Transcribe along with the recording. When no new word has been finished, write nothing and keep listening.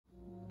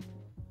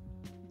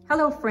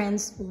Hello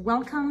friends,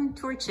 welcome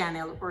to our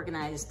channel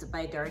Organized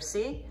by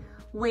Darci,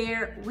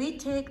 where we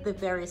take the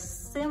very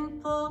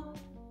simple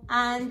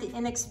and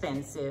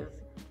inexpensive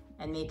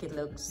and make it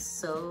look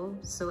so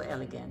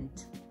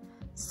elegant.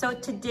 So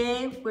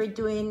today we're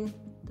doing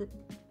the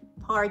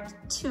part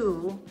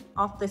 2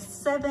 of the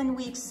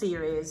 7-week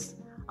series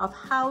of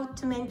how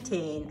to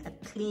maintain a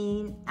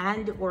clean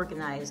and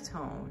organized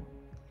home.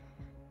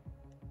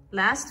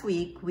 Last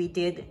week we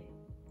did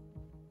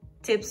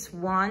tips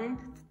 1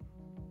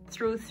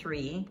 through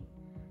 3,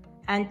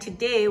 and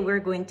today we're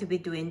going to be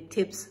doing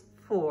tips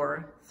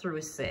 4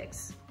 through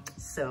 6.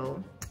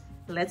 So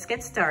let's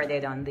get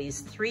started on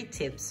these 3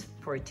 tips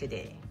for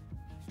today.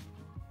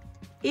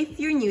 If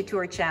you're new to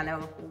our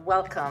channel,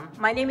 welcome.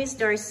 My name is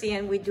Darci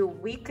and we do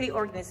weekly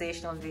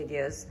organizational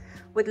videos.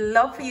 We'd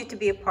love for you to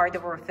be a part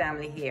of our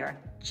family here.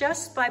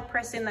 Just by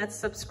pressing that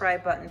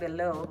subscribe button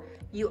below,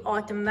 you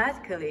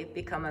automatically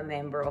become a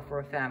member of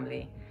our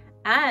family.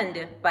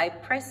 And by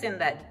pressing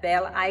that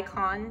bell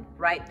icon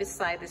right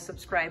beside the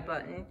subscribe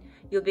button,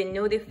 you'll be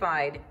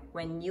notified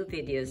when new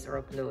videos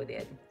are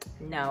uploaded.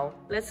 Now,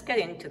 let's get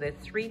into the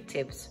 3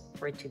 tips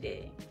for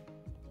today.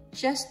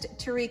 Just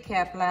to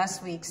recap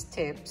last week's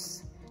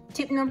tips,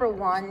 tip number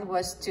 1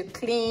 was to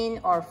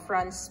clean our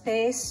front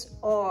space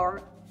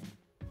or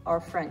our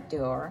front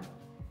door.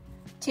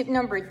 Tip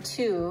number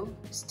 2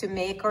 is to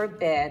make our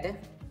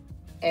bed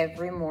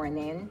every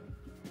morning.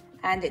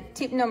 And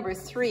tip number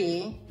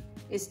 3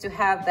 is to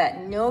have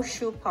that no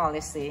shoe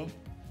policy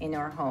in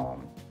our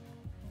home.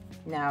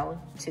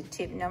 Now to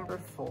tip number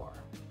 4.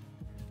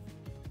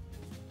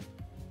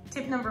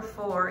 Tip number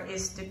 4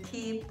 is to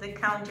keep the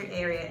counter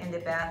area in the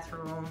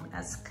bathroom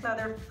as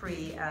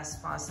clutter-free as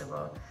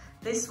possible.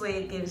 This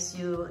way it gives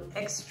you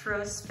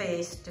extra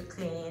space to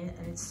clean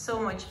and so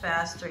much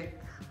faster.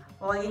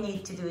 All you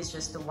need to do is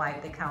just to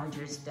wipe the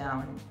counters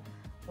down.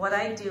 What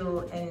I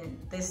do in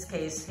this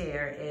case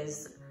here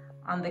is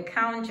on the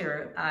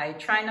counter, I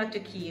try not to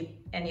keep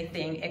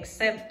anything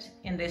except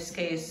in this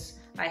case,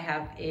 I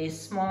have a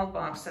small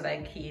box that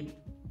I keep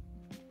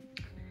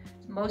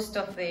most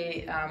of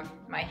the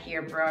my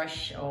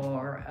hairbrush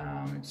or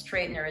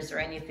straighteners or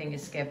anything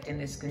is kept in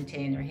this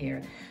container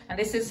here. And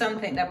this is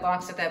something, that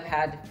box that I've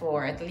had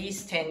for at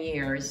least 10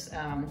 years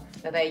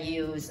that I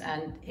use,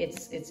 and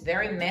it's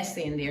very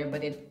messy in there,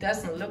 but it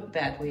doesn't look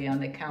that way on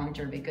the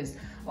counter because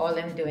all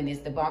I'm doing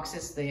is the box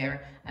is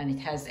there and it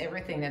has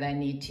everything that I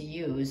need to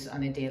use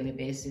on a daily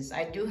basis.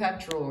 I do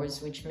have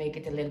drawers which make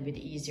it a little bit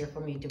easier for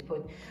me to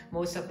put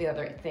most of the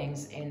other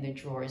things in the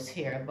drawers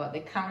here, but the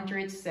counter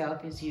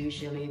itself is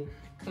usually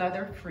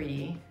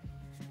clutter-free,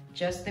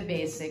 just the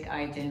basic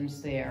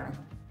items there.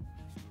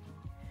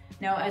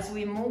 Now as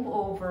we move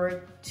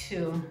over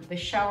to the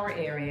shower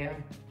area,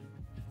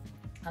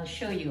 I'll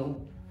show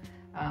you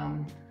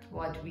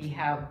what we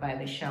have by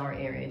the shower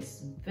area.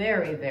 It's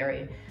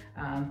very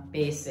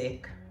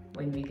basic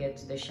when we get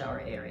to the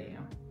shower area.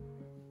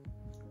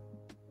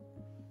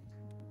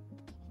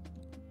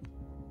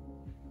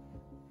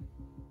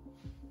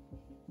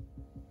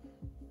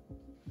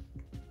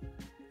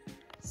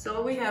 So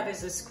all we have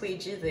is a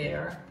squeegee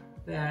there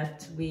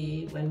that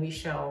when we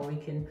shower, we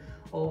can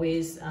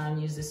always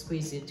use the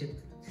squeegee to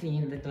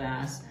clean the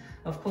glass.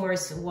 Of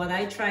course, what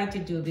I try to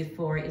do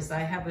before is I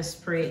have a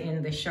spray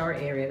in the shower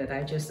area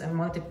that a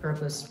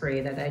multi-purpose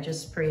spray that I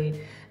just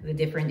spray the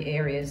different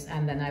areas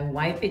and then I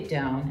wipe it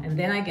down and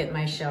then I get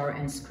my shower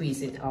and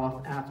squeeze it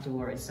off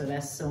afterwards. So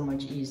that's so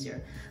much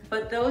easier.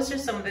 But those are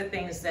some of the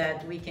things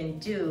that we can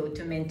do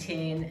to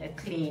maintain a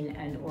clean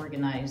and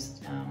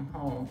organized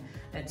home.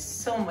 It's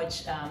so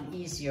much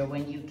easier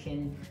when you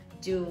can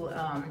do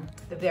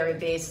the very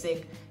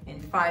basic in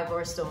 5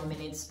 or so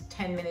minutes,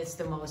 10 minutes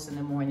the most in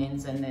the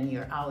mornings, and then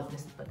you're out,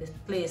 but this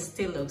place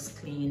still looks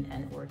clean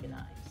and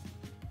organized.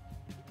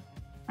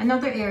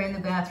 Another area in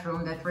the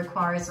bathroom that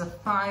requires a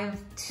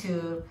 5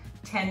 to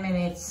 10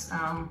 minutes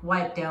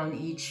wipe down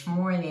each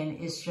morning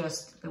is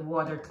just the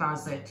water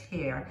closet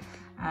here.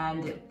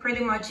 And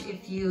pretty much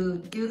if you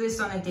do this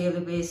on a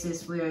daily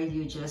basis where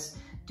you just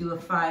do a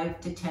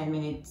 5 to 10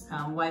 minutes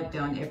wipe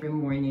down every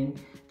morning,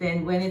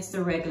 then when it's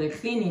the regular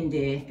cleaning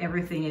day,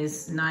 everything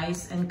is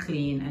nice and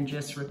clean and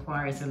just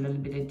requires a little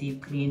bit of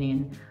deep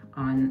cleaning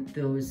on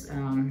those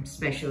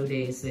special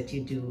days that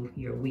you do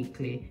your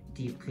weekly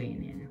deep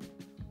cleaning.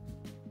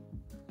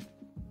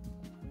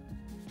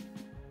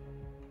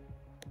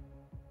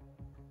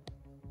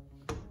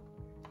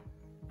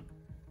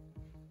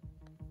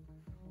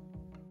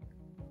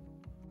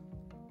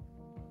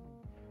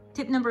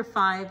 Tip number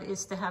 5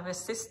 is to have a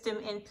system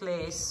in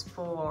place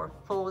for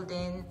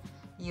folding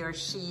your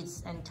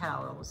sheets and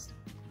towels.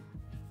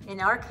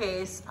 In our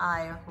case,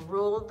 I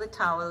roll the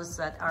towels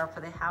that are for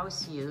the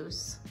house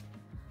use,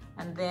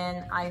 and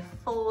then I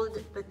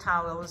fold the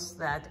towels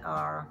that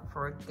are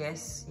for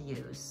guest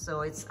use.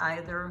 So it's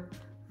either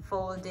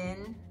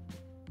folding,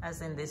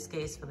 as in this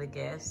case for the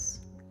guests,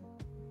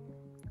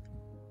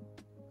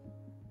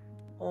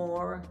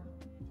 or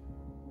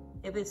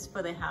if it's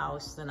for the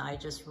house, then I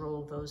just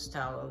roll those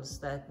towels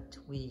that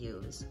we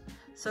use.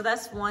 So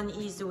that's one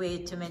easy way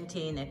to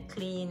maintain a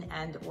clean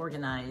and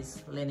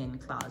organized linen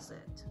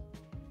closet.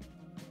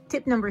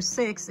 Tip number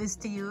 6 is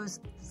to use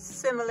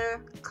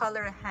similar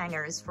color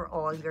hangers for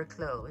all your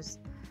clothes.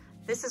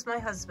 This is my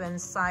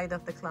husband's side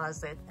of the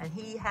closet, and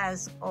he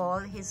has all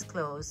his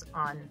clothes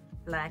on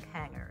black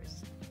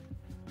hangers.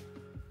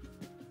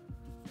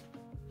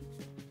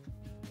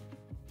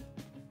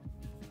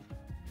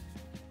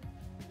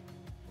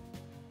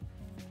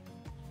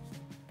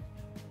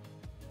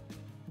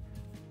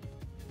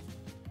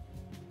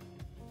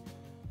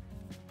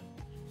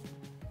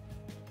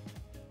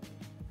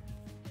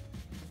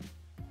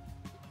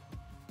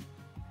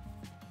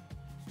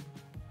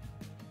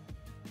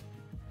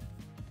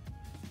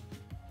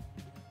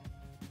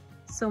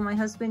 So my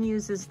husband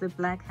uses the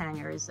black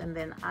hangers, and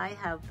then I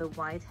have the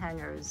white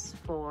hangers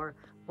for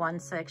one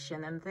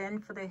section. And then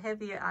for the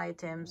heavier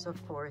items,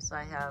 of course,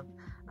 I have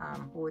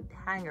wood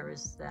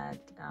hangers that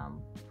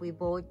we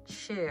both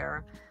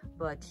share,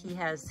 but he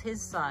has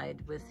his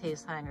side with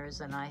his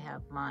hangers and I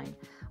have mine.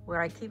 Where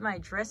I keep my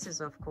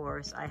dresses, of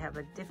course, I have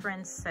a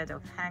different set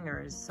of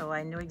hangers, so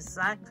I know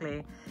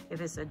exactly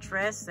if it's a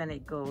dress, then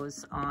it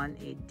goes on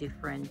a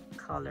different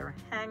color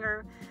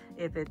hanger.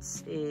 If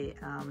it's a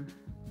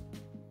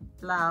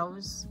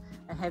blouse,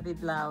 a heavy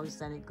blouse,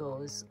 then it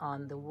goes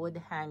on the wood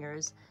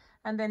hangers.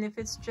 And then if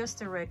it's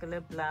just a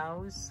regular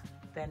blouse,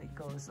 then it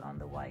goes on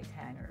the white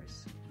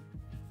hangers.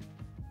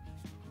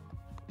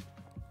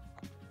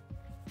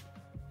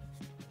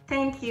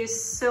 Thank you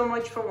so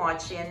much for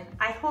watching.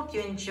 I hope you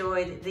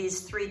enjoyed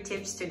these 3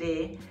 tips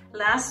today.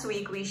 Last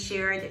week we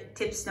shared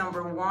tips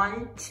number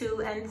 1,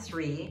 2, and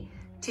 3.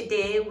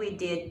 Today we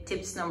did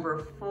tips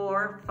number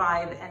 4,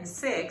 5, and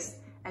 6.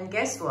 And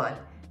guess what?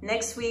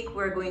 Next week,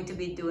 we're going to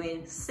be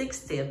doing 6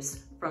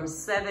 tips from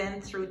 7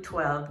 through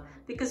 12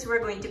 because we're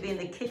going to be in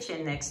the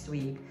kitchen next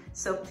week.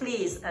 So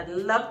please, I'd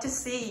love to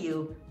see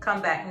you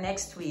come back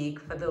next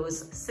week for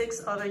those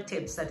 6 other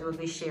tips that we'll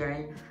be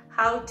sharing,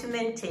 how to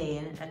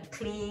maintain a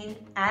clean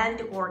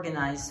and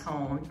organized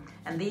home.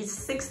 And these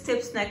 6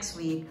 tips next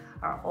week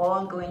are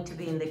all going to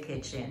be in the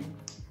kitchen.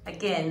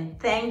 Again,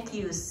 thank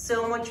you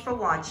so much for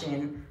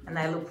watching, and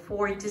I look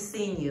forward to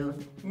seeing you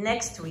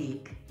next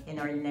week in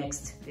our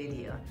next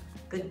video.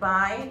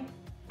 Goodbye,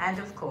 and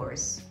of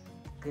course,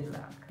 good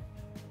luck.